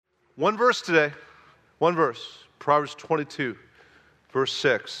One verse today, one verse, Proverbs 22, verse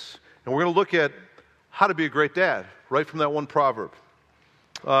 6. And we're going to look at how to be a great dad, right from that one proverb.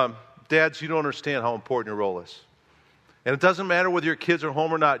 Dads, you don't understand how important your role is. And it doesn't matter whether your kids are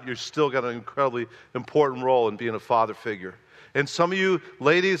home or not, you've still got an incredibly important role in being a father figure. And some of you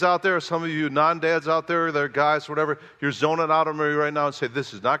ladies out there, some of you non-dads out there, they're guys, whatever, you're zoning out on me right now and say,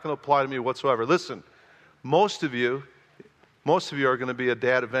 this is not going to apply to me whatsoever. Listen, most of you are going to be a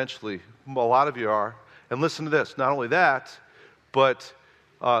dad eventually. A lot of you are. And listen to this, not only that, but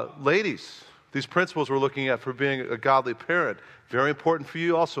ladies, these principles we're looking at for being a godly parent, very important for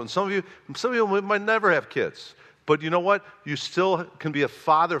you also. And some of you might never have kids. But you know what? You still can be a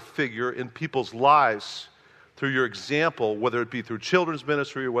father figure in people's lives through your example, whether it be through children's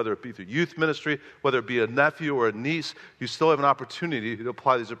ministry or whether it be through youth ministry, whether it be a nephew or a niece, you still have an opportunity to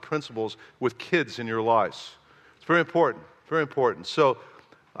apply these principles with kids in your lives. It's very important, very important. So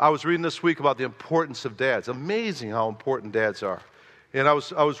I was reading this week about the importance of dads. Amazing how important dads are. And I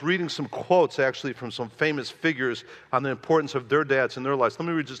was reading some quotes actually from some famous figures on the importance of their dads in their lives. Let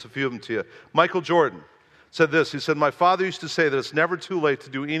me read just a few of them to you. Michael Jordan said this. He said, my father used to say that it's never too late to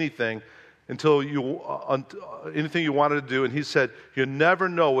do anything anything you wanted to do. And he said, you never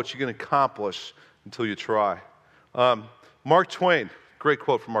know what you're going to accomplish until you try. Mark Twain, great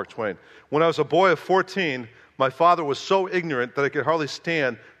quote from Mark Twain. When I was a boy of 14, my father was so ignorant that I could hardly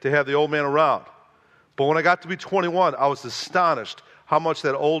stand to have the old man around. But when I got to be 21, I was astonished how much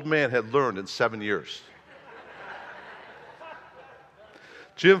that old man had learned in 7 years.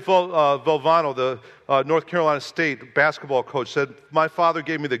 Jim Valvano, the North Carolina State basketball coach, said, my father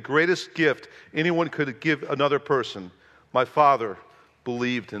gave me the greatest gift anyone could give another person. My father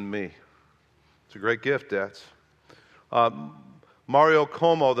believed in me. It's a great gift, dads. Mario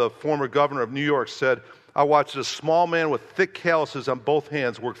Cuomo, the former governor of New York, said, I watched a small man with thick calluses on both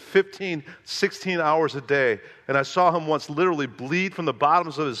hands work 15, 16 hours a day, and I saw him once literally bleed from the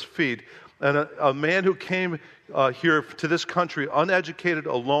bottoms of his feet. And a man who came here to this country uneducated,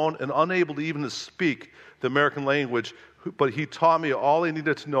 alone, and unable to even speak the American language, but he taught me all I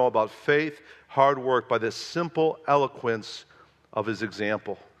needed to know about faith, hard work, by the simple eloquence of his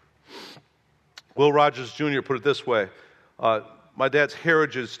example. Will Rogers Jr. put it this way, my dad's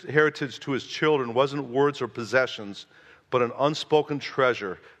heritage to his children wasn't words or possessions, but an unspoken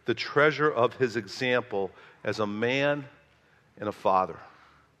treasure, the treasure of his example as a man and a father.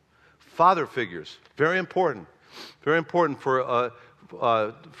 Father figures, very important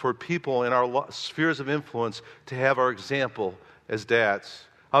for people in our spheres of influence to have our example as dads.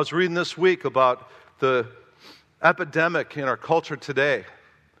 I was reading this week about the epidemic in our culture today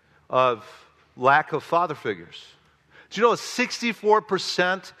of lack of father figures. Do you know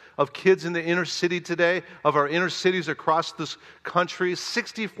 64% of kids in the inner city today, of our inner cities across this country,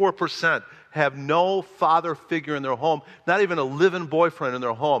 64% have no father figure in their home, not even a live-in boyfriend in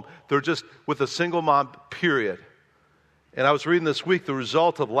their home. They're just with a single mom, period. And I was reading this week the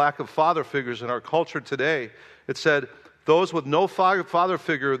result of lack of father figures in our culture today. It said, those with no father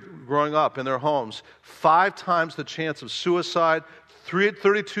figure growing up in their homes, 5 times the chance of suicide,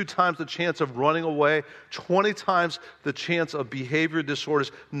 32 times the chance of running away, 20 times the chance of behavior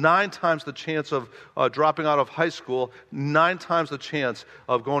disorders, 9 times the chance of dropping out of high school, 9 times the chance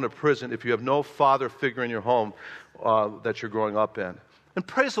of going to prison if you have no father figure in your home that you're growing up in. And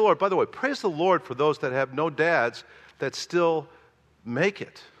praise the Lord, by the way, praise the Lord for those that have no dads that still make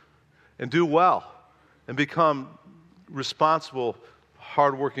it and do well and become responsible,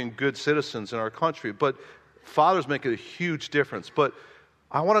 hardworking, good citizens in our country. But fathers make a huge difference. But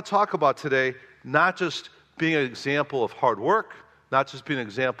I want to talk about today not just being an example of hard work, not just being an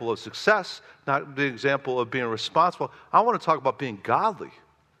example of success, not being an example of being responsible. I want to talk about being godly.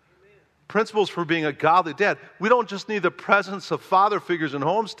 Amen. Principles for being a godly dad. We don't just need the presence of father figures in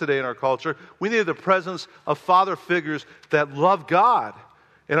homes today in our culture. We need the presence of father figures that love God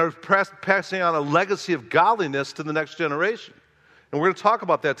and are passing on a legacy of godliness to the next generation. And we're going to talk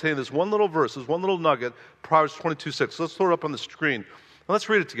about that today in this one little verse, this one little nugget, Proverbs 22:6. Let's throw it up on the screen. And let's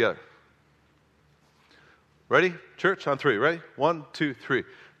read it together. Ready? Church, on 3. Ready? 1, 2, 3.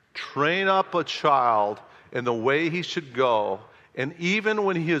 Train up a child in the way he should go, and even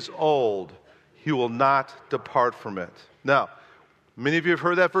when he is old, he will not depart from it. Now, many of you have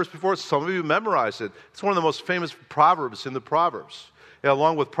heard that verse before. Some of you memorized it. It's one of the most famous proverbs in the Proverbs. And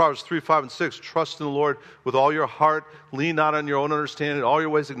along with Proverbs 3, 5, and 6, trust in the Lord with all your heart, lean not on your own understanding, in all your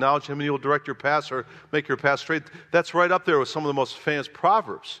ways acknowledge Him, and He will direct your paths or make your path straight. That's right up there with some of the most famous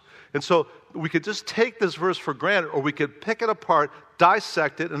Proverbs. And so we could just take this verse for granted, or we could pick it apart,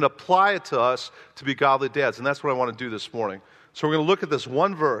 dissect it, and apply it to us to be godly dads. And that's what I want to do this morning. So we're going to look at this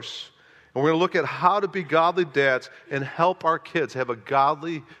one verse, and we're going to look at how to be godly dads and help our kids have a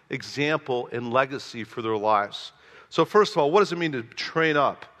godly example and legacy for their lives. So first of all, what does it mean to train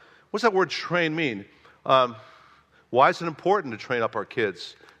up? What's that word train mean? Why is it important to train up our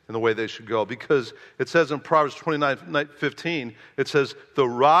kids in the way they should go? Because it says in Proverbs 29:15, it says, the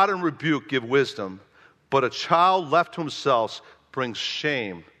rod and rebuke give wisdom, but a child left to himself brings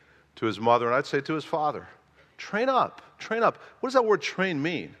shame to his mother, and I'd say to his father. Train up, train up. What does that word train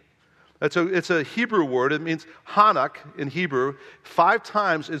mean? It's a Hebrew word. It means hanak in Hebrew. 5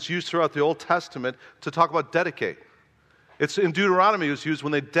 times it's used throughout the Old Testament to talk about dedicate. It's in Deuteronomy, it was used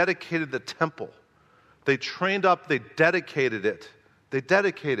when they dedicated the temple. They trained up, they dedicated it. They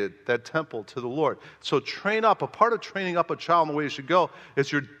dedicated that temple to the Lord. So train up, a part of training up a child in the way you should go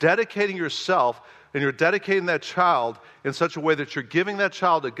is you're dedicating yourself and you're dedicating that child in such a way that you're giving that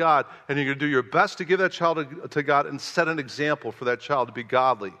child to God, and you're going to do your best to give that child to God and set an example for that child to be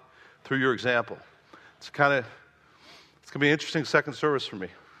godly through your example. It's going to be an interesting second service for me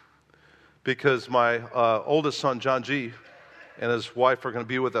because my oldest son, John G., and his wife are going to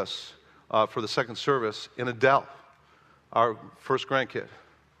be with us for the second service in Adele, our first grandkid.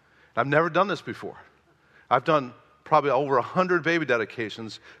 I've never done this before. I've done probably over 100 baby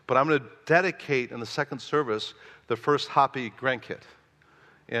dedications, but I'm going to dedicate in the second service the first Hoppy grandkid.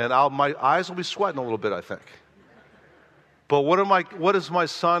 And my eyes will be sweating a little bit, I think. But what is my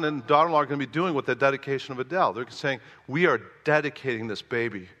son and daughter-in-law going to be doing with the dedication of Adele? They're saying, we are dedicating this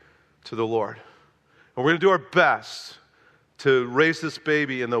baby to the Lord. And we're going to do our best to raise this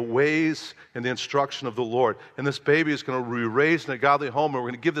baby in the ways and the instruction of the Lord. And this baby is going to be raised in a godly home, and we're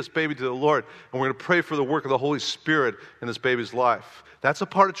going to give this baby to the Lord, and we're going to pray for the work of the Holy Spirit in this baby's life. That's a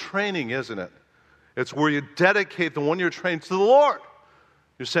part of training, isn't it? It's where you dedicate the one you're trained to the Lord.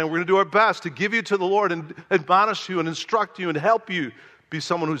 You're saying, we're going to do our best to give you to the Lord and admonish you and instruct you and help you be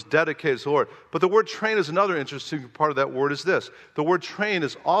someone who's dedicated to the Lord. But the word train is another interesting part of that word is this. The word train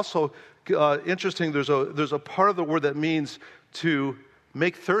is also interesting. There's a part of the word that means to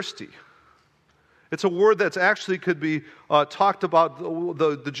make thirsty. It's a word that's actually could be talked about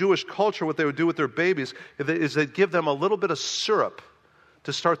the Jewish culture, what they would do with their babies, is they'd give them a little bit of syrup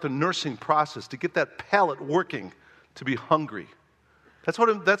to start the nursing process, to get that palate working, to be hungry. That's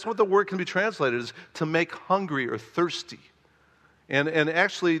what the word can be translated as, to make hungry or thirsty. And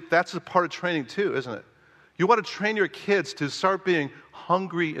actually, that's a part of training too, isn't it? You want to train your kids to start being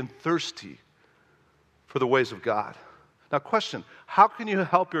hungry and thirsty for the ways of God. Now, question, how can you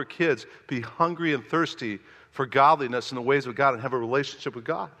help your kids be hungry and thirsty for godliness in the ways of God and have a relationship with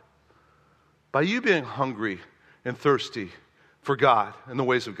God? By you being hungry and thirsty for God and the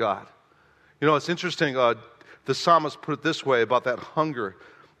ways of God. You know, it's interesting, the psalmist put it this way about that hunger.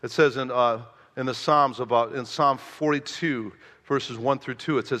 It says in the Psalms in Psalm 42, verses 1 through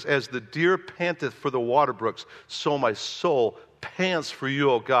 2, it says, as the deer panteth for the water brooks, so my soul pants for you,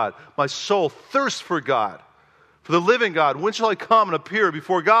 O God. My soul thirsts for God, for the living God. When shall I come and appear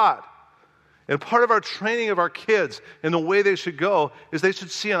before God? And part of our training of our kids in the way they should go is they should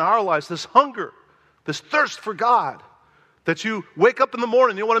see in our lives this hunger, this thirst for God. That you wake up in the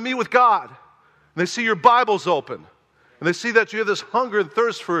morning, you want to meet with God. And they see your Bible's open. And they see that you have this hunger and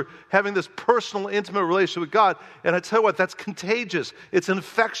thirst for having this personal, intimate relationship with God. And I tell you what, that's contagious. It's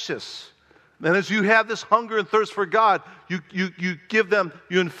infectious. And as you have this hunger and thirst for God, you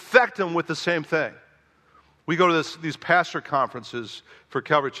infect them with the same thing. We go to these pastor conferences for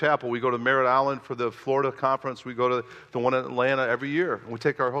Calvary Chapel. We go to Merritt Island for the Florida conference. We go to the one in Atlanta every year. And we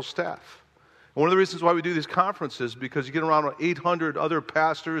take our whole staff. And one of the reasons why we do these conferences is because you get around 800 other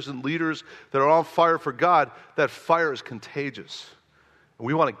pastors and leaders that are on fire for God. That fire is contagious. And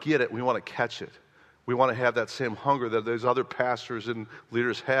we want to get it. We want to catch it. We want to have that same hunger that those other pastors and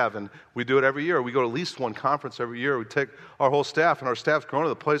leaders have. And we do it every year. We go to at least one conference every year. We take our whole staff, and our staff's grown to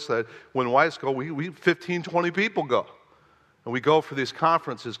the place that when wives go, we 15, 20 people go. And we go for these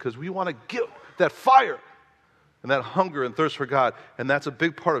conferences because we want to get that fire and that hunger and thirst for God. And that's a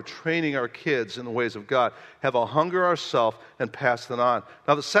big part of training our kids in the ways of God. Have a hunger ourselves and pass it on.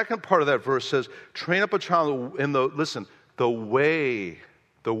 Now, the second part of that verse says, train up a child in the way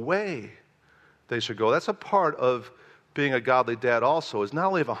they should go. That's a part of being a godly dad also, is not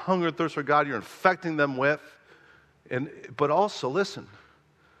only have a hunger and thirst for God you're infecting them with, but also, listen,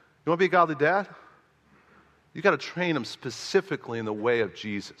 you want to be a godly dad? You got to train them specifically in the way of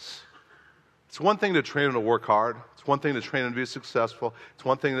Jesus. It's one thing to train them to work hard. It's one thing to train them to be successful. It's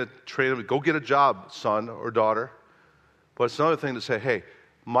one thing to train them to go get a job, son or daughter. But it's another thing to say, hey,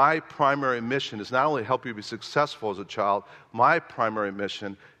 my primary mission is not only to help you be successful as a child, my primary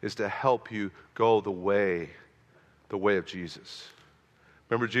mission is to help you go the way the way of Jesus.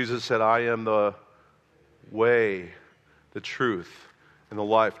 Remember, Jesus said, I am the way, the truth, and the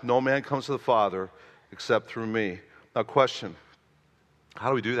life. No man comes to the Father except through me. Now, question, how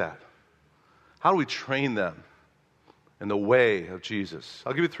do we do that? How do we train them in the way of Jesus?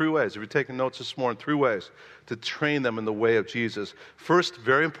 I'll give you 3 ways. If you're taking notes this morning, 3 ways to train them in the way of Jesus. First,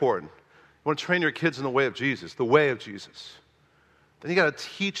 very important, you want to train your kids in the way of Jesus, the way of Jesus. Then you got to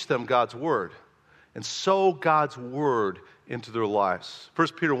teach them God's Word and sow God's Word into their lives. 1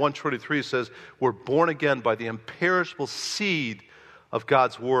 Peter 1:23 says, we're born again by the imperishable seed of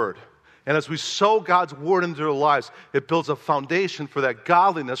God's Word. And as we sow God's Word into their lives, it builds a foundation for that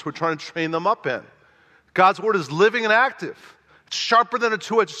godliness we're trying to train them up in. God's Word is living and active. It's sharper than a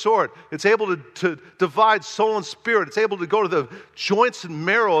 2-edged sword. It's able to divide soul and spirit. It's able to go to the joints and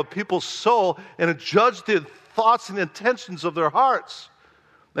marrow of people's soul and to judge the thoughts and intentions of their hearts.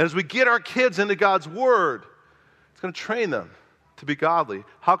 And as we get our kids into God's Word, it's going to train them to be godly.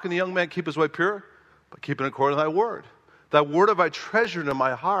 How can the young man keep his way pure? By keeping according to thy word. Thy word have I treasured in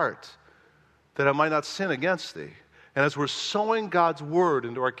my heart, that I might not sin against thee. And as we're sowing God's Word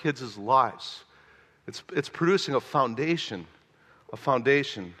into our kids' lives, it's producing a foundation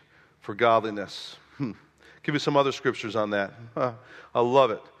for godliness. Give you some other scriptures on that. I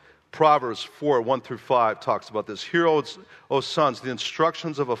love it. Proverbs 4:1-5 talks about this. Hear, O sons, the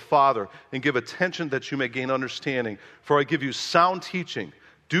instructions of a father, and give attention that you may gain understanding. For I give you sound teaching.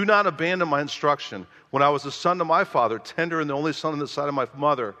 Do not abandon my instruction. When I was a son to my father, tender and the only son on the side of my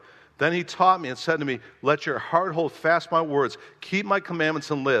mother, then he taught me and said to me, let your heart hold fast my words. Keep my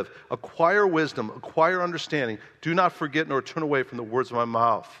commandments and live. Acquire wisdom, acquire understanding. Do not forget nor turn away from the words of my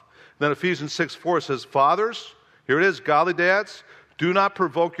mouth. Then Ephesians 6:4 says, fathers, here it is, godly dads, do not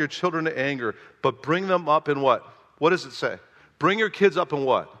provoke your children to anger, but bring them up in what? What does it say? Bring your kids up in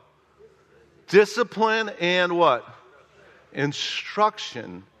what? Discipline and what?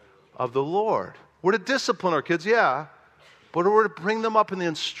 Instruction of the Lord. We're to discipline our kids, yeah, but we're to bring them up in the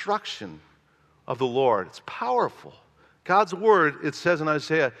instruction of the Lord. It's powerful. God's Word, it says in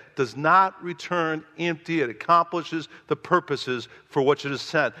Isaiah, does not return empty. It accomplishes the purposes for which it is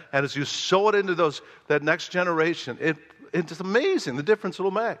sent. And as you sow it into that next generation, it's amazing the difference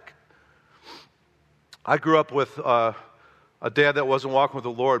it'll make. I grew up with a dad that wasn't walking with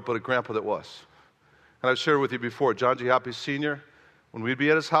the Lord, but a grandpa that was. And I've shared with you before, John G. Hoppy Sr., when we'd be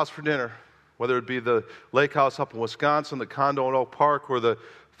at his house for dinner, whether it be the lake house up in Wisconsin, the condo in Oak Park, or the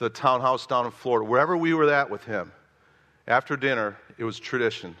townhouse down in Florida, wherever we were at with him, after dinner, it was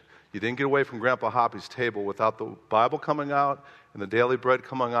tradition. You didn't get away from Grandpa Hoppy's table without the Bible coming out and the daily bread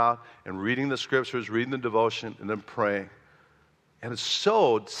coming out and reading the scriptures, reading the devotion, and then praying. And it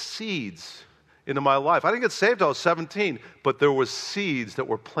sowed seeds into my life. I didn't get saved till I was 17, but there were seeds that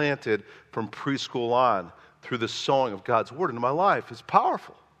were planted from preschool on through the sowing of God's Word into my life. It's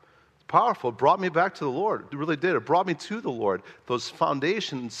powerful. It's powerful. It brought me back to the Lord. It really did. It brought me to the Lord. Those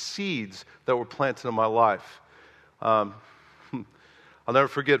foundation seeds that were planted in my life. I'll never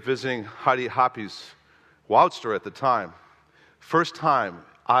forget visiting Heidi Hoppy's Wildster at the time. First time,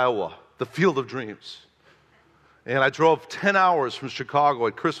 Iowa, the Field of Dreams. And I drove 10 hours from Chicago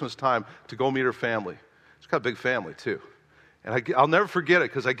at Christmas time to go meet her family. She's got a big family, too. And I'll never forget it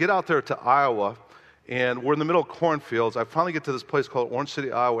because I get out there to Iowa, and we're in the middle of cornfields. I finally get to this place called Orange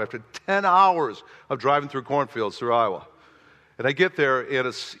City, Iowa, after 10 hours of driving through cornfields through Iowa. And I get there, and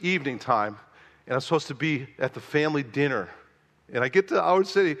it's evening time, and I'm supposed to be at the family dinner. And I get to Orange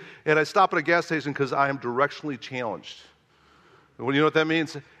City, and I stop at a gas station because I am directionally challenged. Well, you know what that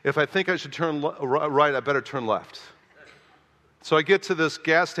means? If I think I should turn right, I better turn left. So I get to this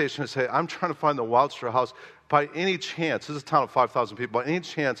gas station and say, I'm trying to find the Wildster house. By any chance, this is a town of 5,000 people, by any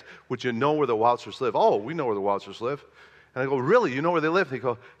chance, would you know where the Wildsters live? Oh, we know where the Wildsters live. And I go, really? You know where they live? They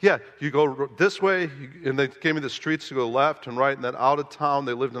go, yeah, you go this way. And they gave me the streets to go left and right, and then out of town.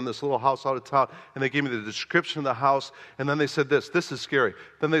 They lived in this little house out of town, and they gave me the description of the house. And then they said this is scary.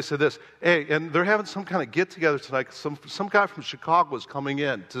 Then they said this, hey, and they're having some kind of get-together tonight. Some guy from Chicago is coming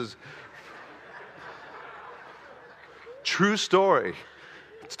in. True story.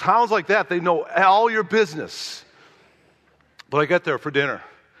 It's towns like that, they know all your business. But I get there for dinner,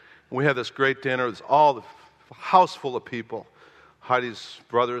 and we have this great dinner. It's all the house full of people, Heidi's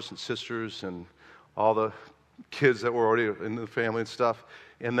brothers and sisters and all the kids that were already in the family and stuff.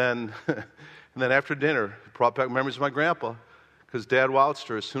 And then after dinner, it brought back memories of my grandpa, because Dad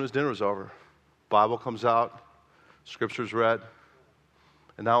Wildster, as soon as dinner was over, Bible comes out, Scripture's read,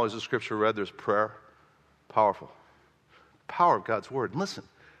 and now as the Scripture read, there's prayer. Powerful. Power of God's Word. And listen,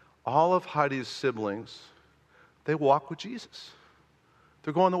 all of Heidi's siblings, they walk with Jesus.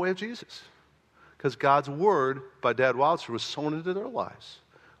 They're going the way of Jesus. because God's word by Dad Wowzer was sown into their lives.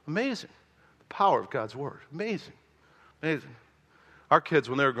 Amazing. The power of God's word. Amazing. Amazing. Our kids,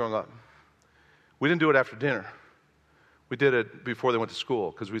 when they were growing up, we didn't do it after dinner. We did it before they went to school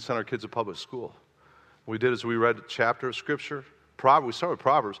because we sent our kids to public school. What we did is we read a chapter of Scripture. We started with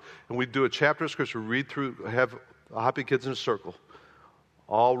Proverbs, and we'd do a chapter of Scripture, read through, have happy kids in a circle,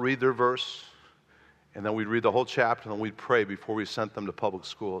 all read their verse, and then we'd read the whole chapter, and then we'd pray before we sent them to public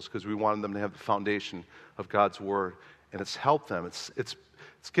schools because we wanted them to have the foundation of God's Word, and it's helped them. It's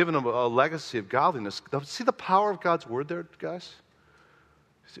given them a legacy of godliness. See the power of God's Word there, guys?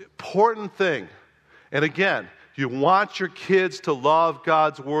 It's an important thing. And again, you want your kids to love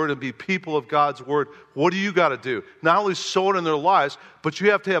God's Word and be people of God's Word. What do you got to do? Not only sow it in their lives, but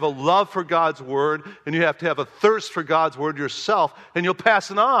you have to have a love for God's Word, and you have to have a thirst for God's Word yourself, and you'll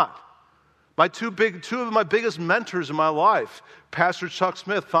pass it on. Two of my biggest mentors in my life, Pastor Chuck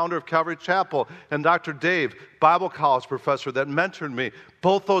Smith, founder of Calvary Chapel, and Dr. Dave, Bible college professor that mentored me.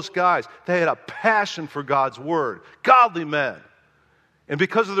 Both those guys, they had a passion for God's Word. Godly men. And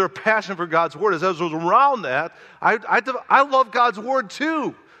because of their passion for God's Word, as I was around that, I love God's Word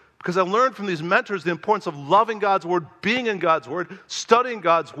too. Because I learned from these mentors the importance of loving God's Word, being in God's Word, studying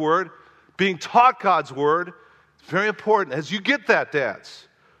God's Word, being taught God's Word. It's very important. As you get that, dads,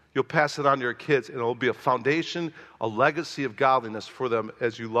 you'll pass it on to your kids, and it will be a foundation, a legacy of godliness for them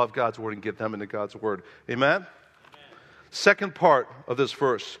as you love God's Word and get them into God's Word. Amen? Second part of this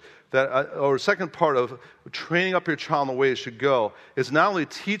verse, second part of training up your child in the way it should go, is not only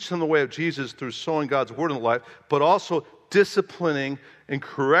teach them the way of Jesus through sowing God's Word in their life, but also disciplining and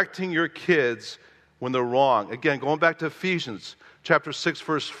correcting your kids when they're wrong. Again, going back to Ephesians chapter 6,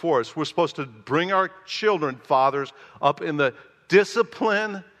 verse 4, we're supposed to bring our children, fathers, up in the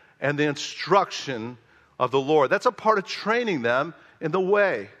discipline and the instruction of the Lord. That's a part of training them in the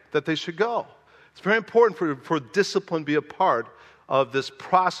way that they should go. It's very important for discipline to be a part of this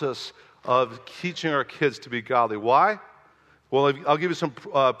process of teaching our kids to be godly. Why? Well, I'll give you some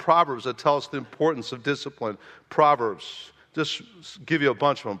Proverbs that tell us the importance of discipline. Proverbs, just give you a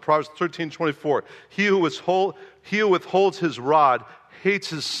bunch of them. Proverbs 13:24. He who withholds his rod hates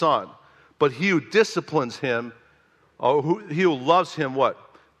his son, but he who disciplines him, he who loves him, what?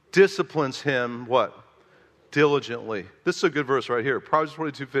 Disciplines him, what? Diligently. This is a good verse right here. Proverbs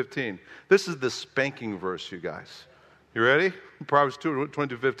 22:15. This is the spanking verse, you guys. You ready? Proverbs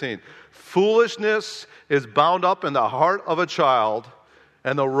 22:15. Foolishness is bound up in the heart of a child,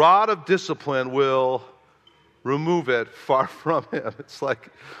 and the rod of discipline will remove it far from him. It's like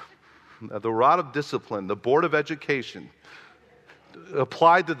the rod of discipline, the board of education,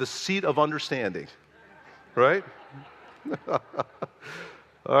 applied to the seat of understanding. Right?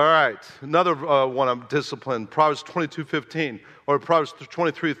 All right, another one on discipline, Proverbs 22:15 or Proverbs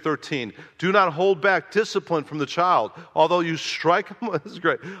 23:13. Do not hold back discipline from the child. Although you strike him, this is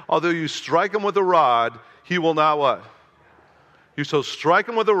great. Although you strike him with a rod, he will not what? You shall strike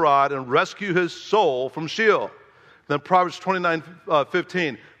him with a rod and rescue his soul from Sheol. Then Proverbs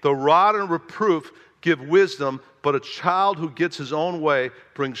 29:15. The rod and reproof give wisdom, but a child who gets his own way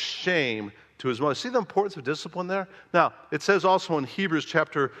brings shame to his mother. See the importance of discipline there? Now, it says also in Hebrews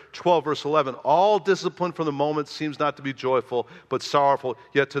chapter 12, verse 11, all discipline for the moment seems not to be joyful, but sorrowful.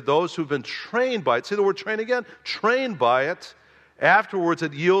 Yet to those who've been trained by it, see the word train again? Trained by it, afterwards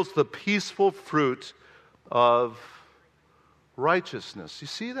it yields the peaceful fruit of righteousness. You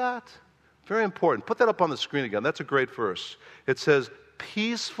see that? Very important. Put that up on the screen again. That's a great verse. It says,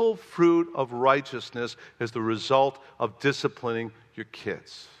 peaceful fruit of righteousness is the result of disciplining your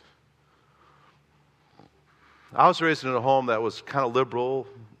kids. I was raised in a home that was kind of liberal,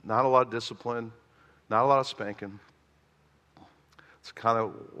 not a lot of discipline, not a lot of spanking. It's kind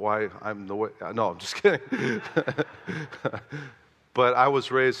of why I'm the way. No, I'm just kidding. But I was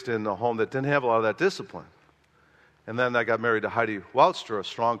raised in a home that didn't have a lot of that discipline. And then I got married to Heidi Welster, a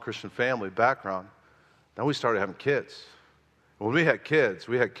strong Christian family background. Then we started having kids. And when we had kids.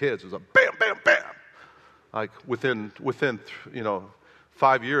 It was a bam, bam, bam. Like within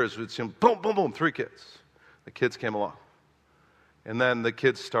 5 years, we'd see boom, boom, boom, 3 kids. The kids came along. And then the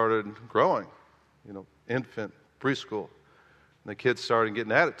kids started growing, infant, preschool. And the kids started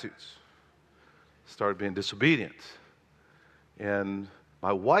getting attitudes, started being disobedient. And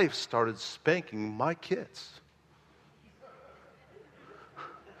my wife started spanking my kids.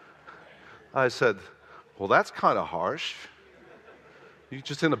 I said, well, that's kind of harsh. You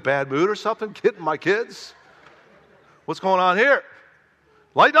just in a bad mood or something, hitting my kids? What's going on here?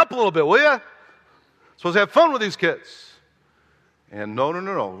 Lighten up a little bit, will you? Supposed to have fun with these kids. And no.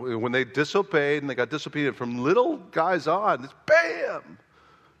 When they disobeyed, and they got disobedient from little guys on, it's bam,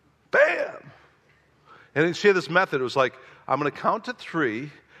 bam. And she had this method. It was like, I'm going to count to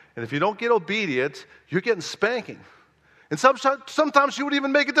 3, and if you don't get obedient, you're getting spanking. And sometimes she would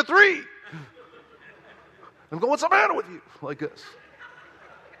even make it to 3. I'm going, what's the matter with you? Like this.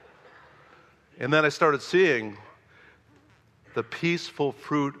 And then I started seeing the peaceful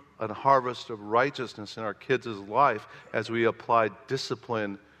fruit and harvest of righteousness in our kids' life as we applied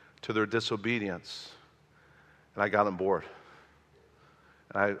discipline to their disobedience. And I got on board.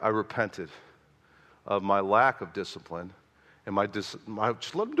 And I repented of my lack of discipline and just let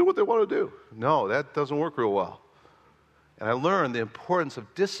them do what they want to do. No, that doesn't work real well. And I learned the importance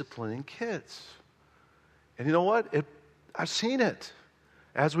of disciplining kids. And you know what? I've seen it.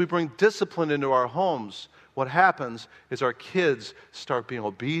 As we bring discipline into our homes, what happens is our kids start being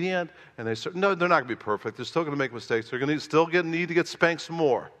obedient, and they're not going to be perfect. They're still going to make mistakes. They're going to need to get spanked some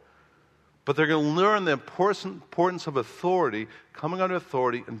more. But they're going to learn the importance of authority, coming under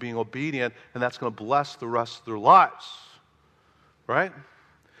authority and being obedient, and that's going to bless the rest of their lives. Right?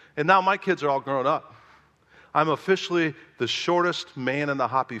 And now my kids are all grown up. I'm officially the shortest man in the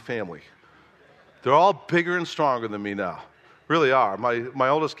Hoppy family. They're all bigger and stronger than me now. Really are. My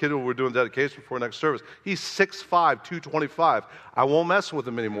oldest kid who we're doing dedication for next service, he's 6'5", 225. I won't mess with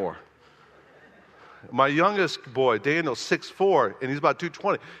him anymore. My youngest boy, Daniel, 6'4", and he's about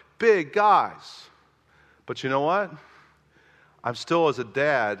 220. Big guys. But you know what? I'm still, as a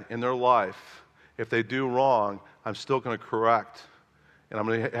dad in their life, if they do wrong, I'm still going to correct. And I'm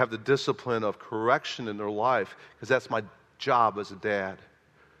going to have the discipline of correction in their life, because that's my job as a dad.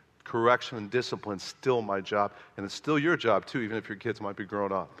 Correction and discipline is still my job, and it's still your job too, even if your kids might be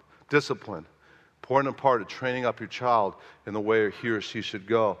grown up. Discipline, important part of training up your child in the way he or she should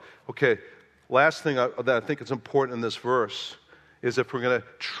go. Okay, last thing that I think is important in this verse is if we're going to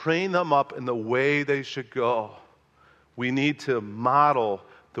train them up in the way they should go, we need to model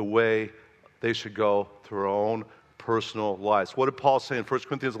the way they should go through our own personal lives. What did Paul say in 1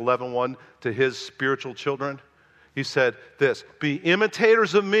 Corinthians 11:1 to his spiritual children? He said this, be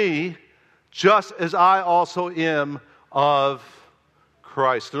imitators of me, just as I also am of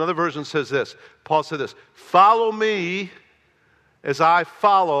Christ. Another version says this. Paul said this, follow me as I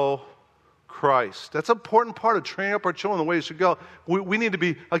follow Christ. That's an important part of training up our children the way they should go. We need to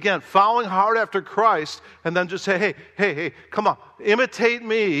be, again, following hard after Christ, and then just say, hey, come on, imitate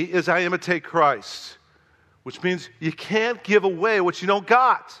me as I imitate Christ. Which means you can't give away what you don't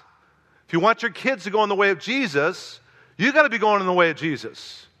got. If you want your kids to go in the way of Jesus, you got to be going in the way of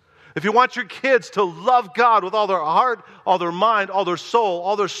Jesus. If you want your kids to love God with all their heart, all their mind, all their soul,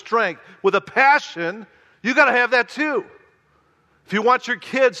 all their strength, with a passion, you got to have that too. If you want your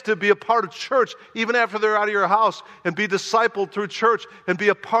kids to be a part of church, even after they're out of your house, and be discipled through church, and be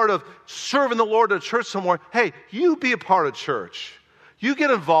a part of serving the Lord at church somewhere, hey, you be a part of church. You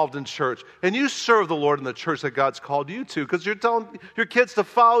get involved in church, and you serve the Lord in the church that God's called you to, because you're telling your kids to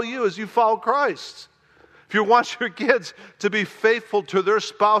follow you as you follow Christ. If you want your kids to be faithful to their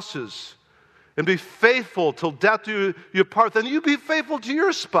spouses and be faithful till death do you part, then you be faithful to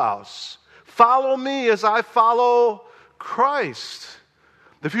your spouse. Follow me as I follow Christ.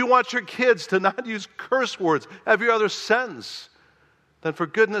 If you want your kids to not use curse words every other sentence, then for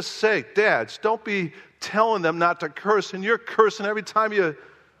goodness sake, dads, don't be telling them not to curse, and you're cursing every time you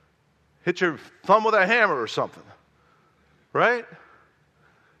hit your thumb with a hammer or something. Right?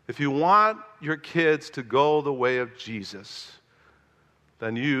 If you want your kids to go the way of Jesus,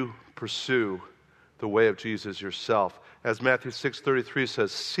 then you pursue the way of Jesus yourself. As Matthew 6:33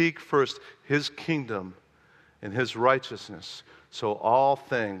 says, seek first his kingdom and his righteousness, so all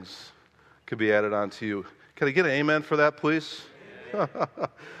things can be added unto you. Can I get an amen for that, please?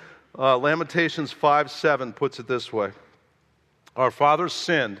 Lamentations 5:7 puts it this way. Our fathers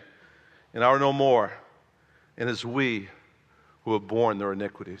sinned and are no more, and it is we who have borne their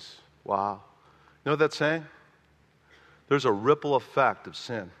iniquities. Wow. You know what that's saying? There's a ripple effect of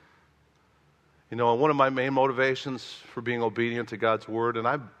sin. You know, one of my main motivations for being obedient to God's word, and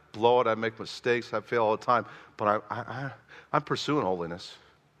I blow it, I make mistakes, I fail all the time, but I'm pursuing holiness.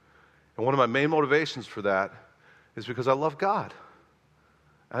 And one of my main motivations for that is because I love God.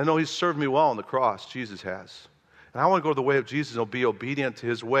 I know he's served me well on the cross, Jesus has. And I want to go the way of Jesus and be obedient to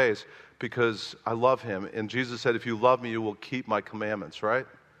his ways because I love him. And Jesus said, if you love me, you will keep my commandments, right?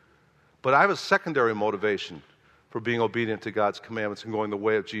 But I have a secondary motivation for being obedient to God's commandments and going the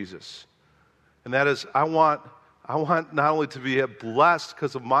way of Jesus. And that is, I want not only to be blessed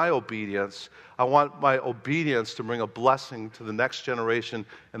because of my obedience, I want my obedience to bring a blessing to the next generation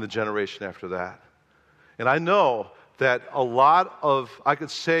and the generation after that. And I know that a lot of, I could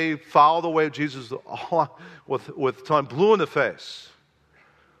say, follow the way of Jesus till I'm blue in the face.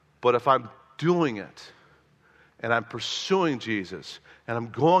 But if I'm doing it, and I'm pursuing Jesus, and I'm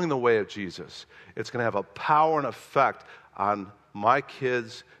going the way of Jesus, it's going to have a power and effect on my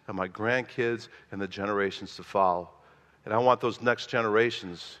kids and my grandkids and the generations to follow. And I want those next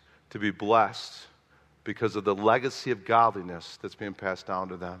generations to be blessed because of the legacy of godliness that's being passed down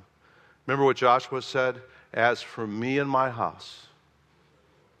to them. Remember what Joshua said? As for me and my house,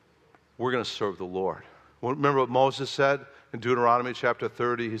 we're going to serve the Lord. Remember what Moses said in Deuteronomy chapter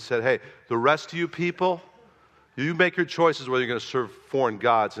 30? He said, hey, the rest of you people, you make your choices whether you're going to serve foreign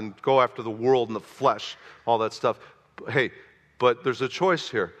gods and go after the world and the flesh, all that stuff. Hey, but there's a choice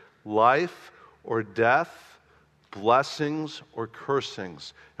here. Life or death, blessings or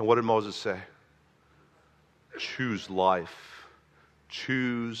cursings. And what did Moses say? Choose life.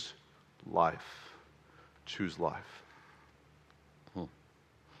 Choose life. Choose life.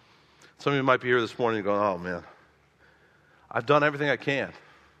 Some of you might be here this morning going, oh man, I've done everything I can.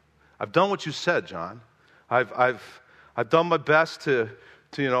 I've done what you said, John. I've done my best to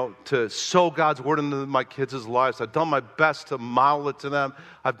sow God's word into my kids' lives. I've done my best to model it to them.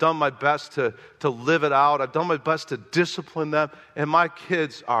 I've done my best to live it out. I've done my best to discipline them. And my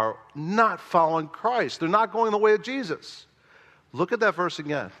kids are not following Christ. They're not going the way of Jesus. Look at that verse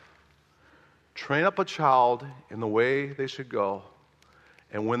again. Train up a child in the way they should go.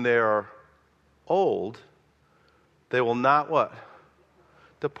 And when they are old, they will not what?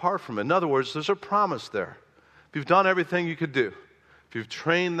 Depart from it. In other words, there's a promise there. If you've done everything you could do, if you've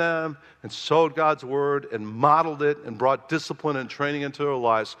trained them and sowed God's word and modeled it and brought discipline and training into their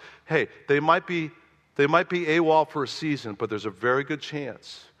lives, hey, they might be AWOL for a season, but there's a very good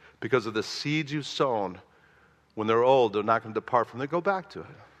chance because of the seeds you've sown, when they're old, they're not going to depart from it. They go back to it.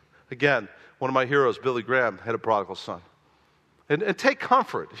 Again, one of my heroes, Billy Graham, had a prodigal son. And take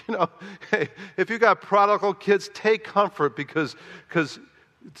comfort. Hey, if you got prodigal kids, take comfort because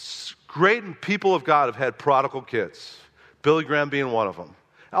great people of God have had prodigal kids. Billy Graham being one of them.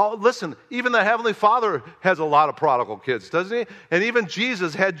 Oh, listen, even the Heavenly Father has a lot of prodigal kids, doesn't he? And even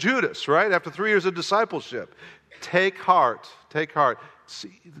Jesus had Judas, right? After 3 years of discipleship. Take heart. Take heart.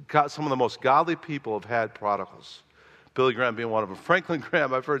 See, some of the most godly people have had prodigals. Billy Graham being one of them. Franklin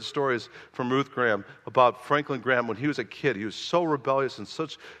Graham, I've heard stories from Ruth Graham about Franklin Graham when he was a kid. He was so rebellious and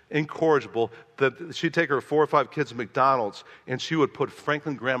such incorrigible that she'd take her 4 or 5 kids to McDonald's and she would put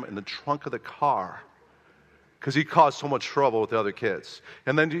Franklin Graham in the trunk of the car because he caused so much trouble with the other kids.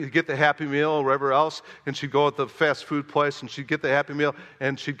 And then you'd get the Happy Meal or wherever else, and she'd go at the fast food place and she'd get the Happy Meal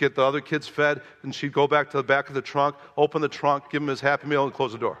and she'd get the other kids fed and she'd go back to the back of the trunk, open the trunk, give him his Happy Meal and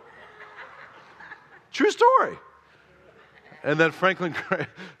close the door. True story. And then Franklin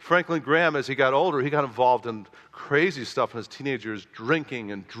Graham, as he got older, he got involved in crazy stuff in his teenage years,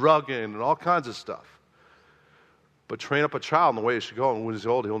 drinking and drugging and all kinds of stuff. But train up a child in the way he should go, and when he's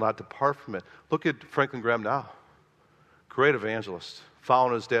old, he will not depart from it. Look at Franklin Graham now. Great evangelist,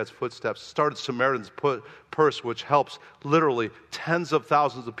 following his dad's footsteps. Started Samaritan's Purse, which helps literally tens of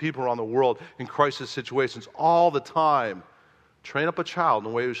thousands of people around the world in crisis situations all the time. Train up a child in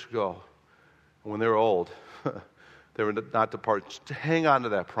the way he should go. And when they're old, they were not depart. Hang on to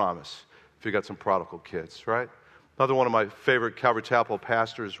that promise if you got some prodigal kids, right? Another one of my favorite Calvary Chapel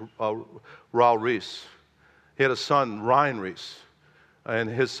pastors, Raul Reese. He had a son, Ryan Reese. And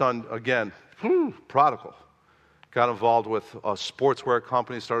his son, again, prodigal. Got involved with a sportswear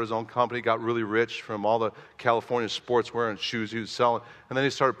company, started his own company, got really rich from all the California sportswear and shoes he was selling. And then he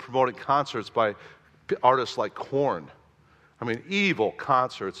started promoting concerts by artists like Korn. I mean, evil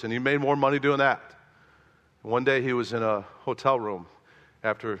concerts. And he made more money doing that. One day he was in a hotel room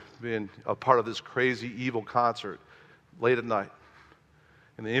after being a part of this crazy, evil concert late at night.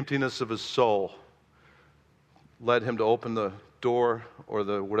 And the emptiness of his soul led him to open the door or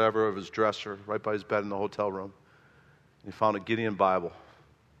the whatever of his dresser right by his bed in the hotel room. And he found a Gideon Bible.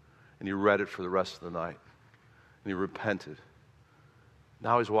 And he read it for the rest of the night. And he repented.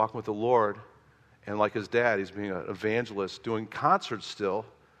 Now he's walking with the Lord. And like his dad, he's being an evangelist, doing concerts still,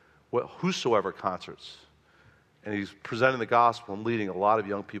 whosoever concerts. And he's presenting the gospel and leading a lot of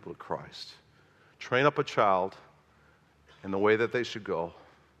young people to Christ. Train up a child in the way that they should go.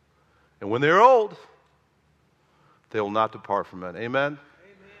 And when they're old, they will not depart from it. Amen?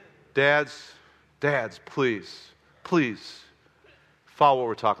 Amen. Dads, please, follow what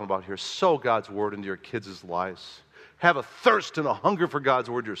we're talking about here. Sow God's word into your kids' lives. Have a thirst and a hunger for God's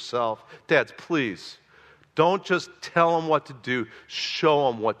word yourself. Dads, please, don't just tell them what to do.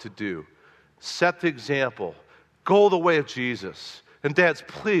 Show them what to do. Set the example. Go the way of Jesus. And dads,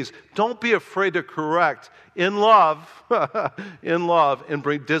 please, don't be afraid to correct in love, in love, and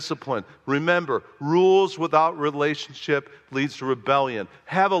bring discipline. Remember, rules without relationship leads to rebellion.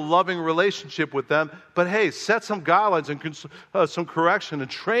 Have a loving relationship with them, but hey, set some guidelines and some correction and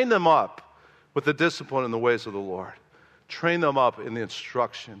train them up with the discipline and the ways of the Lord. Train them up in the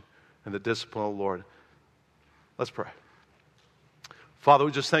instruction and the discipline of the Lord. Let's pray. Father,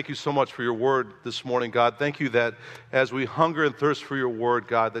 we just thank you so much for your word this morning, God. Thank you that as we hunger and thirst for your word,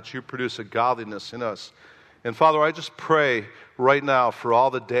 God, that you produce a godliness in us. And Father, I just pray right now for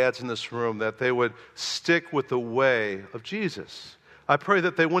all the dads in this room that they would stick with the way of Jesus. I pray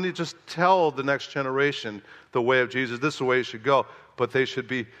that they wouldn't just tell the next generation the way of Jesus, this is the way you should go, but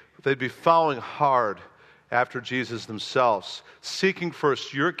they'd be following hard after Jesus themselves, seeking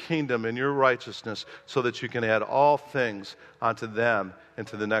first your kingdom and your righteousness so that you can add all things onto them and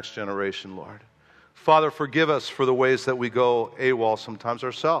to the next generation, Lord. Father, forgive us for the ways that we go AWOL sometimes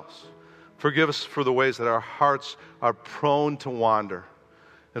ourselves. Forgive us for the ways that our hearts are prone to wander.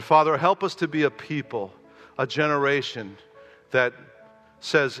 And Father, help us to be a people, a generation that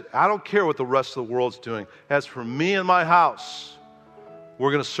says, I don't care what the rest of the world's doing. As for me and my house,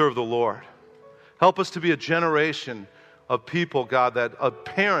 we're going to serve the Lord. Help us to be a generation of people, God, of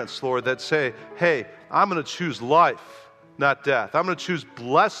parents, Lord, that say, hey, I'm going to choose life, not death. I'm going to choose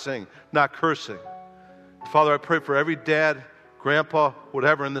blessing, not cursing. Father, I pray for every dad, grandpa,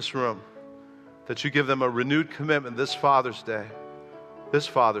 whatever in this room, that you give them a renewed commitment this Father's Day,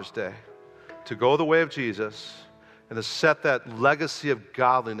 to go the way of Jesus and to set that legacy of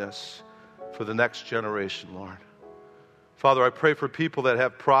godliness for the next generation, Lord. Father, I pray for people that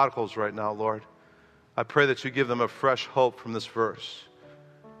have prodigals right now, Lord. I pray that you give them a fresh hope from this verse,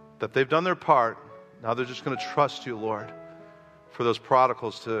 that they've done their part. Now they're just going to trust you, Lord, for those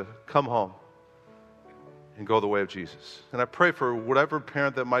prodigals to come home and go the way of Jesus. And I pray for whatever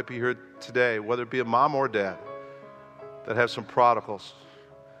parent that might be here today, whether it be a mom or dad, that have some prodigals.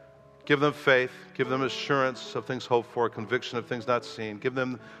 Give them faith, give them assurance of things hoped for, conviction of things not seen. Give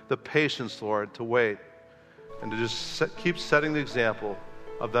them the patience, Lord, to wait and to just keep setting the example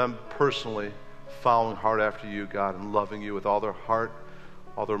of them personally following hard after you, God, and loving you with all their heart,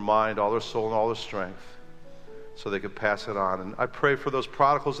 all their mind, all their soul, and all their strength, so they can pass it on. And I pray for those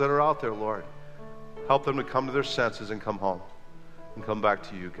prodigals that are out there, Lord. Help them to come to their senses and come home and come back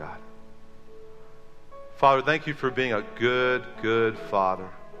to you, God. Father, thank you for being a good, good Father.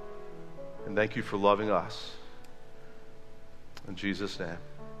 And thank you for loving us. In Jesus' name.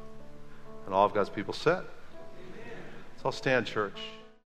 And all of God's people said, let's all stand, church.